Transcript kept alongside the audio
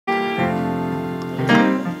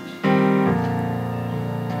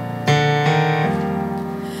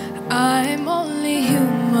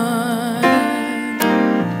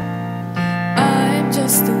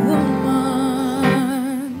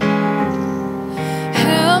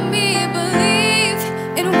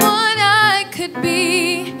could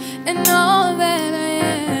be and all that I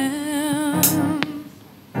am.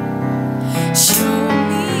 Show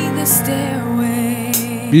me the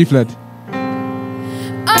stairway. B flat.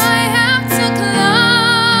 I have to climb.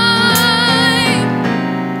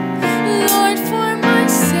 Lord, for my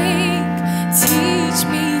sake, teach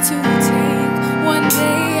me to take one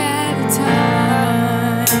day at a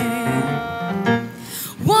time.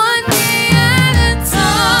 One day at a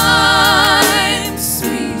time,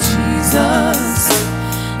 sweet Jesus.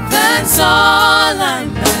 That's all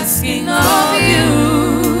I'm asking of you.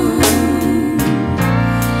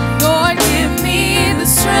 Lord, give me the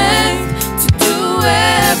strength to do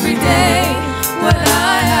every day what I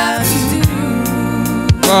have to do.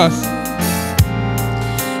 Boss.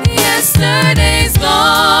 Yesterday's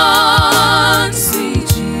gone, sweet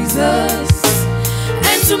Jesus,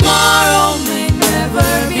 and tomorrow may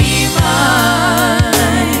never be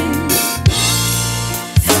mine.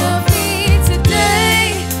 Help me today,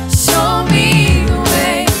 show me the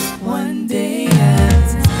way, one day at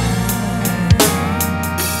a time.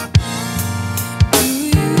 Do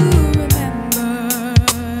you remember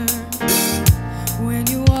when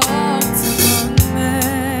you walked among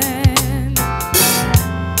men?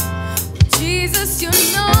 Jesus, you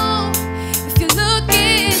know, if you're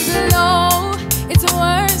looking below, it's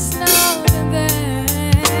worse now than then.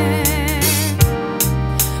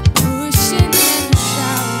 Pushing and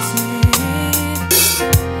shouting,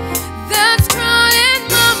 that's crying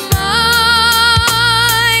my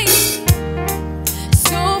mind.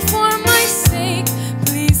 So for my sake,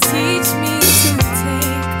 please teach me to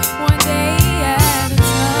take one day at a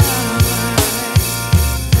time.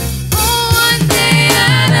 Oh, one day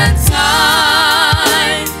at a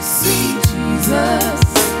time, sweet Jesus.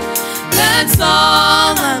 That's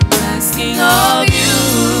all I'm asking of you.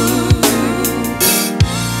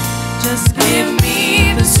 Just give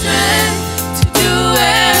me the strength to do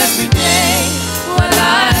every day what I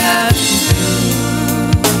have to do.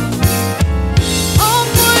 Oh,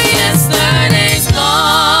 for yesterday's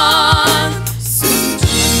gone, sweet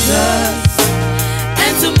Jesus,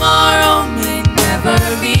 and tomorrow may never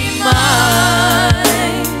be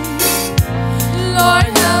mine. Lord,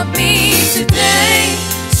 help me today,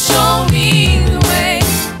 show me the way,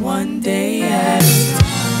 one day at a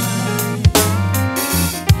time.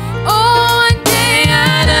 Oh, one day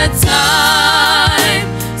at a time,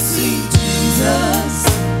 sweet Jesus.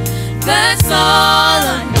 That's all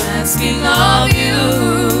I'm asking of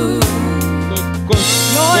you.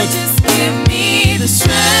 Lord, just give me the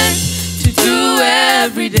strength to do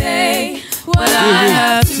every day what I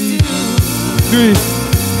have to do. Do it.